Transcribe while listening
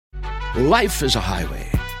Life is a highway,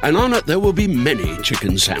 and on it there will be many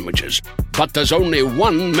chicken sandwiches. But there's only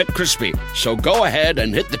one McCrispy. So go ahead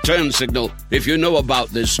and hit the turn signal if you know about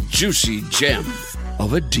this juicy gem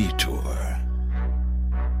of a detour.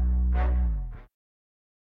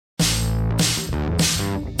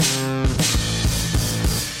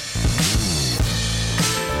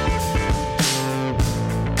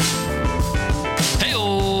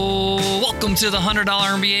 Welcome to the $100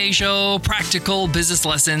 MBA show, practical business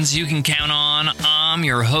lessons you can count on. I'm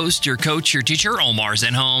your host, your coach, your teacher, Omar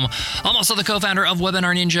Zenhom. I'm also the co-founder of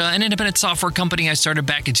Webinar Ninja, an independent software company I started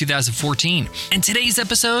back in 2014. And today's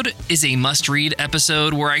episode is a must-read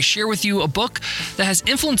episode where I share with you a book that has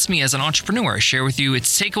influenced me as an entrepreneur. I share with you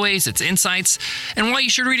its takeaways, its insights, and why you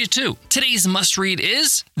should read it too. Today's must-read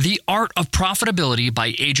is The Art of Profitability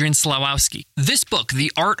by Adrian Slywotzky. This book,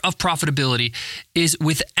 The Art of Profitability, is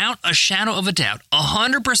without a shadow of a doubt,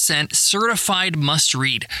 100% certified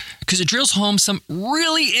must-read because it drills home some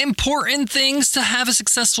really important things to have a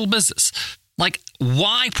successful business. Like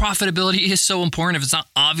why profitability is so important if it's not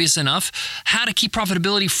obvious enough, how to keep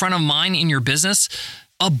profitability front of mind in your business,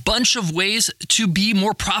 a bunch of ways to be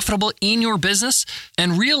more profitable in your business,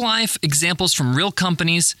 and real-life examples from real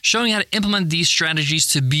companies showing how to implement these strategies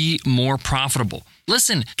to be more profitable.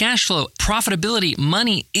 Listen, cash flow, profitability,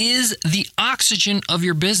 money is the oxygen of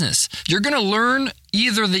your business. You're going to learn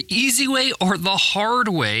either the easy way or the hard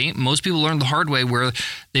way. Most people learn the hard way where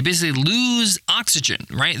they basically lose oxygen,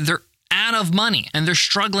 right? They're out of money and they're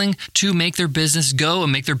struggling to make their business go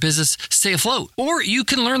and make their business stay afloat. Or you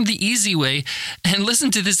can learn the easy way and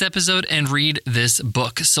listen to this episode and read this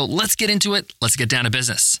book. So let's get into it. Let's get down to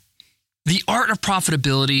business. The Art of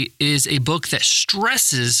Profitability is a book that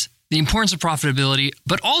stresses the importance of profitability,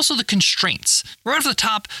 but also the constraints. Right off the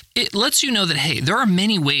top, it lets you know that, hey, there are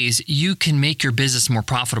many ways you can make your business more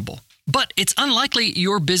profitable, but it's unlikely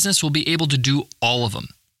your business will be able to do all of them.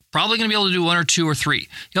 Probably going to be able to do one or two or three.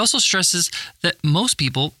 He also stresses that most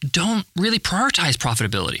people don't really prioritize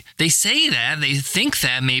profitability. They say that, they think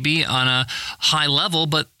that maybe on a high level,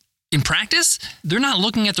 but in practice, they're not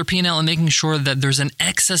looking at their P&L and making sure that there's an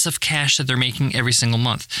excess of cash that they're making every single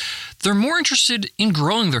month. They're more interested in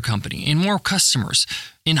growing their company, in more customers,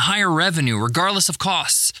 in higher revenue, regardless of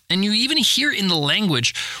costs. And you even hear in the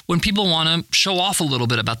language when people want to show off a little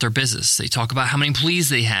bit about their business. They talk about how many employees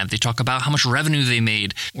they have. They talk about how much revenue they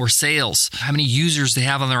made or sales, how many users they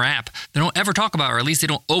have on their app. They don't ever talk about, or at least they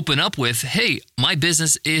don't open up with, hey, my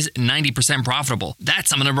business is 90% profitable. That's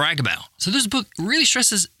something to brag about. So this book really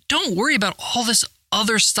stresses, don't worry about all this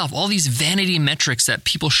other stuff, all these vanity metrics that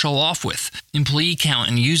people show off with, employee count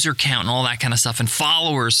and user count and all that kind of stuff, and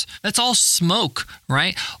followers. That's all smoke,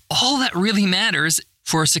 right? All that really matters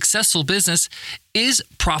for a successful business is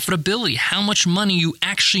profitability, how much money you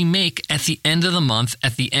actually make at the end of the month,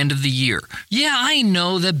 at the end of the year. Yeah, I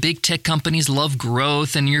know that big tech companies love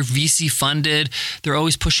growth and you're VC funded. They're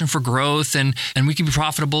always pushing for growth and we can be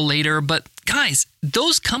profitable later. But guys,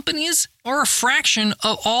 those companies are a fraction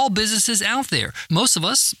of all businesses out there. Most of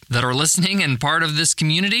us that are listening and part of this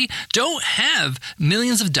community don't have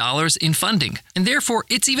millions of dollars in funding. And therefore,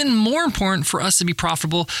 it's even more important for us to be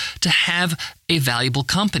profitable to have a valuable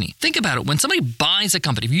company. Think about it. When somebody buys a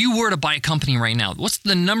company, if you were to buy a company right now, what's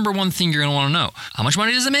the number one thing you're going to want to know? How much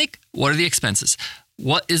money does it make? What are the expenses?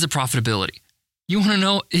 What is the profitability? You want to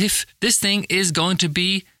know if this thing is going to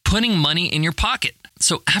be putting money in your pocket.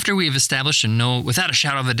 So after we have established and know without a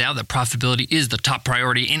shadow of a doubt that profitability is the top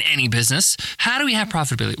priority in any business, how do we have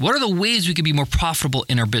profitability? What are the ways we can be more profitable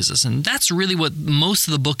in our business? And that's really what most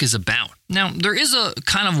of the book is about. Now, there is a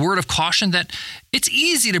kind of word of caution that it's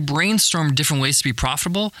easy to brainstorm different ways to be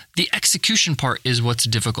profitable. The execution part is what's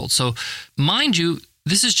difficult. So mind you,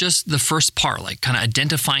 this is just the first part, like kind of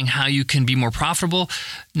identifying how you can be more profitable.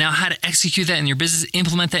 Now, how to execute that in your business,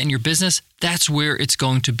 implement that in your business, that's where it's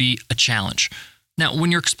going to be a challenge. Now,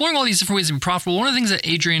 when you're exploring all these different ways to be profitable, one of the things that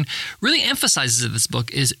Adrian really emphasizes in this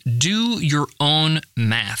book is do your own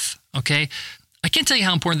math, okay? I can't tell you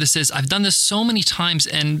how important this is. I've done this so many times,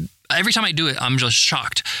 and every time I do it, I'm just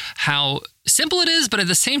shocked how simple it is, but at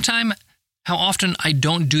the same time, how often I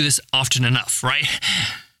don't do this often enough, right?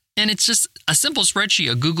 And it's just a simple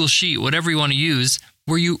spreadsheet, a Google Sheet, whatever you want to use,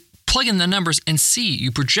 where you plug in the numbers and see,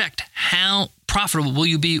 you project how profitable will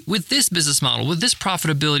you be with this business model, with this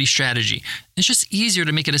profitability strategy. It's just easier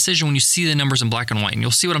to make a decision when you see the numbers in black and white, and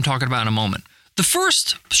you'll see what I'm talking about in a moment. The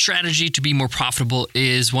first strategy to be more profitable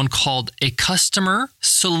is one called a customer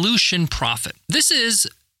solution profit. This is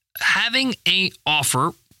having an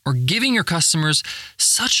offer or giving your customers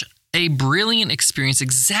such a brilliant experience,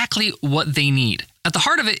 exactly what they need. At the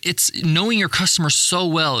heart of it, it's knowing your customers so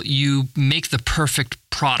well, you make the perfect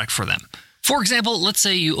product for them. For example, let's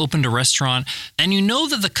say you opened a restaurant and you know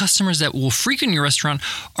that the customers that will frequent your restaurant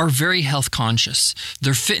are very health conscious.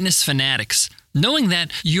 They're fitness fanatics. Knowing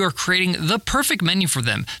that you are creating the perfect menu for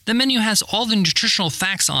them. The menu has all the nutritional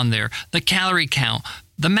facts on there, the calorie count,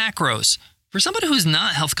 the macros. For somebody who's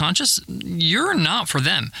not health conscious, you're not for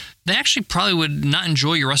them. They actually probably would not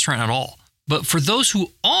enjoy your restaurant at all. But for those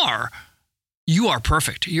who are, you are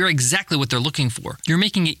perfect. You're exactly what they're looking for. You're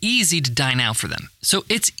making it easy to dine out for them. So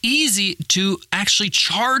it's easy to actually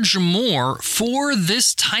charge more for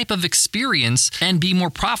this type of experience and be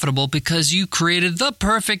more profitable because you created the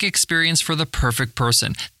perfect experience for the perfect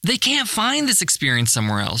person. They can't find this experience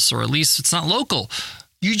somewhere else, or at least it's not local.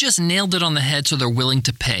 You just nailed it on the head, so they're willing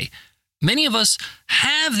to pay. Many of us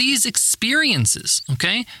have these experiences,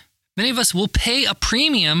 okay? Many of us will pay a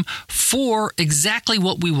premium for exactly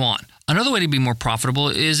what we want. Another way to be more profitable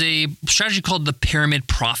is a strategy called the pyramid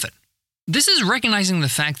profit. This is recognizing the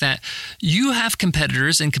fact that you have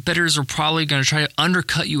competitors, and competitors are probably going to try to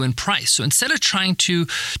undercut you in price. So instead of trying to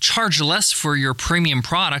charge less for your premium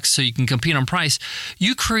products so you can compete on price,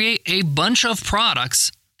 you create a bunch of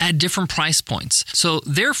products at different price points. So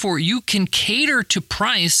therefore, you can cater to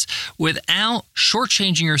price without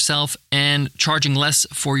shortchanging yourself and charging less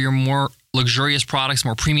for your more luxurious products,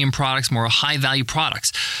 more premium products, more high-value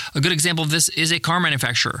products. A good example of this is a car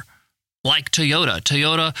manufacturer like Toyota.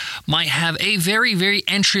 Toyota might have a very, very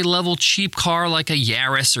entry-level cheap car like a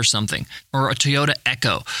Yaris or something, or a Toyota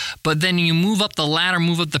Echo. But then you move up the ladder,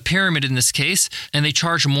 move up the pyramid in this case, and they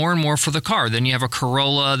charge more and more for the car. Then you have a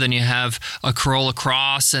Corolla, then you have a Corolla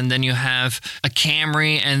Cross, and then you have a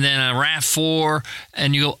Camry, and then a RAV4,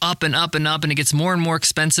 and you go up and up and up, and it gets more and more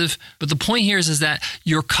expensive. But the point here is that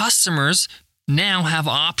your customers now have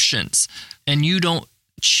options, and you don't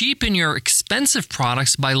cheapen your expensive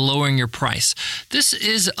products by lowering your price. This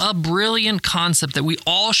is a brilliant concept that we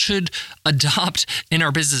all should adopt in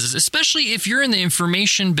our businesses, especially if you're in the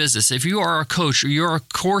information business, if you are a coach, or you're a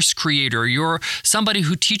course creator, you're somebody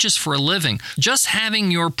who teaches for a living. Just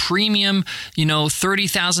having your premium,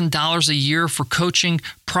 $30,000 a year for coaching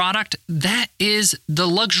product, that is the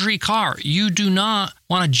luxury car. You do not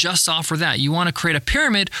want to just offer that. You want to create a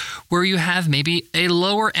pyramid where you have maybe a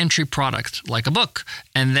lower entry product like a book,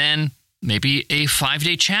 and then maybe a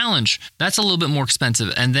 5-day challenge. That's a little bit more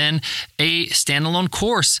expensive. And then a standalone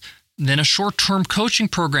course, then a short-term coaching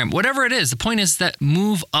program, whatever it is. The point is that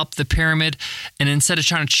move up the pyramid, and instead of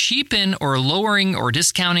trying to cheapen or lowering or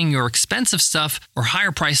discounting your expensive stuff or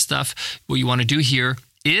higher price stuff, what you want to do here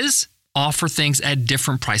is offer things at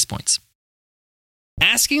different price points.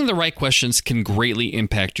 Asking the right questions can greatly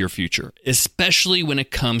impact your future, especially when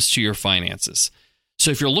it comes to your finances.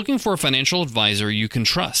 So if you're looking for a financial advisor you can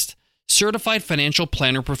trust, certified financial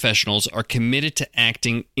planner professionals are committed to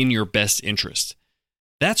acting in your best interest.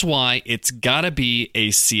 That's why it's gotta be a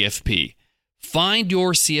CFP. Find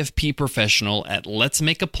your CFP professional at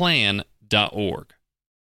letsmakeaplan.org.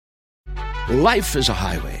 Life is a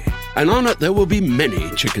highway, and on it there will be many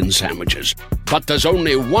chicken sandwiches. But there's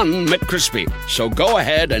only one McCrispy. So go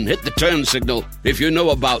ahead and hit the turn signal if you know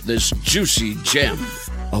about this juicy gem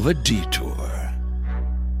of a detour.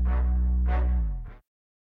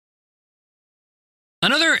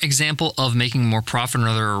 Another example of making more profit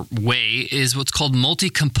another way is what's called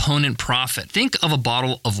multi-component profit. Think of a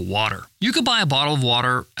bottle of water. You could buy a bottle of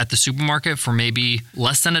water at the supermarket for maybe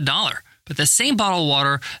less than $1. But the same bottle of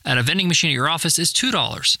water at a vending machine at your office is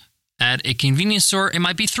 $2. At a convenience store, it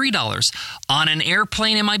might be $3. On an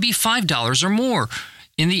airplane, it might be $5 or more.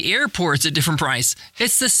 In the airport, it's a different price.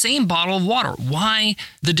 It's the same bottle of water. Why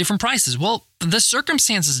the different prices? Well, the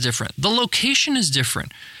circumstance is different. The location is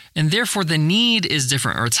different. And therefore, the need is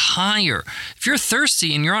different, or it's higher. If you're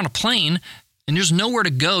thirsty and you're on a plane and there's nowhere to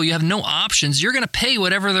go, you have no options, you're going to pay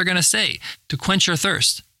whatever they're going to say to quench your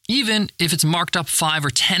thirst, even if it's marked up 5 or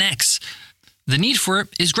 10x. The need for it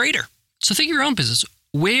is greater. So think of your own business.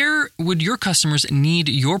 Where would your customers need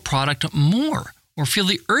your product more, or feel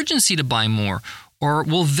the urgency to buy more, or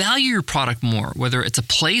will value your product more, whether it's a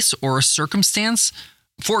place or a circumstance?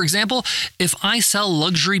 For example, if I sell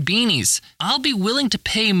luxury beanies, I'll be willing to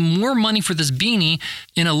pay more money for this beanie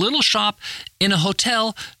in a little shop, in a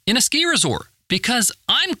hotel, in a ski resort, because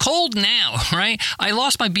I'm cold now, right? I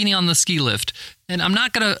lost my beanie on the ski lift, and I'm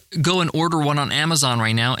not going to go and order one on Amazon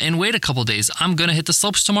right now and wait a couple days. I'm going to hit the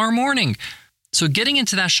slopes tomorrow morning. So getting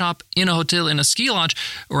into that shop in a hotel, in a ski lodge,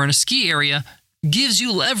 or in a ski area gives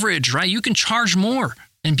you leverage, right? You can charge more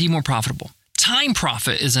and be more profitable. Time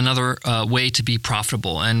profit is another way to be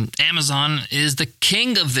profitable, and Amazon is the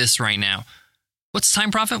king of this right now. What's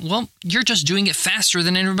time profit? Well, you're just doing it faster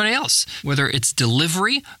than everybody else, whether it's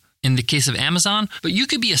delivery in the case of Amazon, but you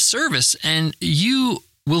could be a service and you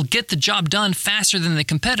will get the job done faster than the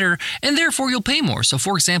competitor, and therefore you'll pay more. So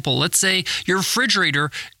for example, let's say your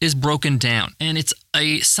refrigerator is broken down and it's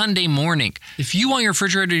a Sunday morning. If you want your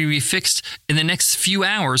refrigerator to be fixed in the next few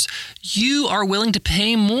hours, you are willing to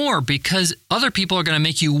pay more because other people are going to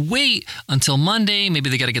make you wait until Monday. Maybe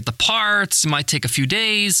they got to get the parts. It might take a few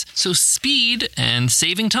days. So speed and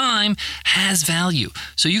saving time has value.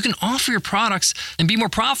 So you can offer your products and be more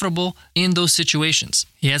profitable in those situations.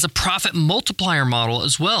 He has a profit multiplier model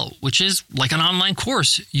as well, which is like an online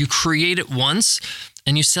course. You create it once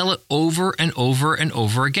and you sell it over and over and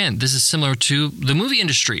over again. This is similar to the movie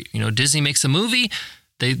industry. Disney makes a movie,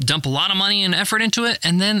 they dump a lot of money and effort into it,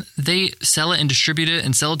 and then they sell it and distribute it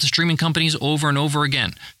and sell it to streaming companies over and over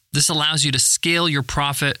again. This allows you to scale your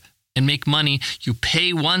profit and make money. You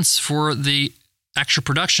pay once for the extra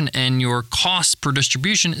production and your cost per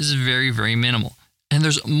distribution is very, very minimal. And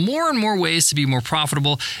there's more and more ways to be more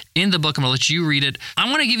profitable in the book. I'm going to let you read it. I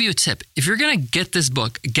want to give you a tip. If you're going to get this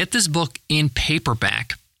book in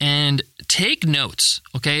paperback and take notes,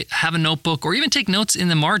 okay? Have a notebook or even take notes in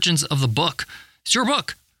the margins of the book. It's your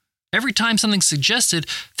book. Every time something's suggested,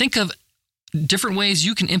 think of different ways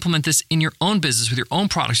you can implement this in your own business, with your own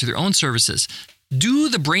products, with your own services. Do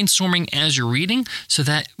the brainstorming as you're reading so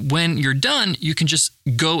that when you're done, you can just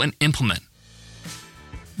go and implement.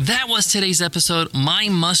 That was today's episode, my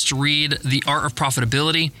must-read, The Art of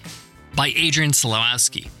Profitability by Adrian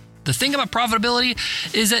Slywotzky. The thing about profitability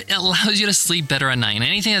is that it allows you to sleep better at night. And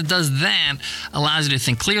anything that does that allows you to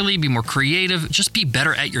think clearly, be more creative, just be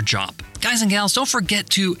better at your job. Guys and gals, don't forget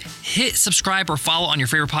to hit subscribe or follow on your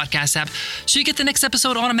favorite podcast app so you get the next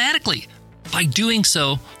episode automatically. By doing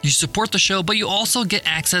so, you support the show, but you also get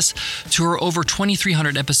access to our over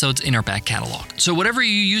 2,300 episodes in our back catalog. So whatever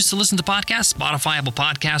you use to listen to podcasts, Spotify, Apple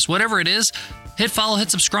Podcasts, whatever it is, hit follow,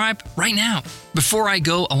 hit subscribe right now. Before I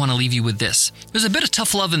go, I want to leave you with this. There's a bit of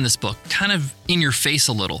tough love in this book, kind of in your face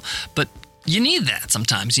a little, but you need that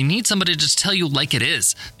sometimes. You need somebody to just tell you like it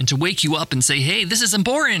is and to wake you up and say, hey, this is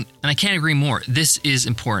important. And I can't agree more. This is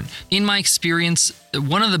important. In my experience,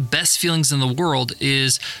 one of the best feelings in the world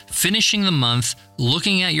is finishing the month,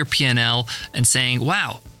 looking at your P&L and saying,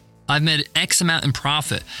 wow, I've made X amount in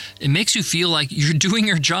profit. It makes you feel like you're doing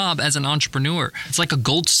your job as an entrepreneur. It's like a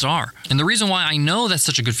gold star. And the reason why I know that's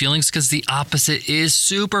such a good feeling is because the opposite is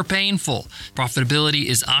super painful. Profitability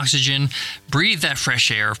is oxygen. Breathe that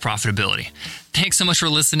fresh air of profitability. Thanks so much for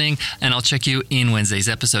listening, and I'll check you in Wednesday's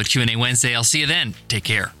episode, Q&A Wednesday. I'll see you then. Take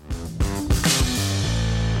care.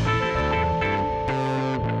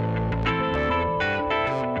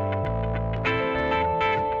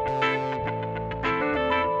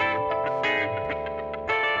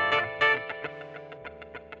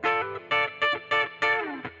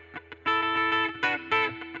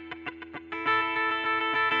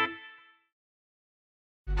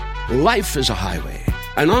 Life is a highway,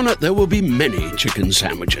 and on it there will be many chicken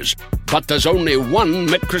sandwiches. But there's only one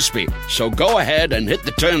McCrispy. So go ahead and hit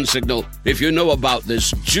the turn signal if you know about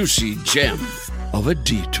this juicy gem of a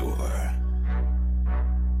detour.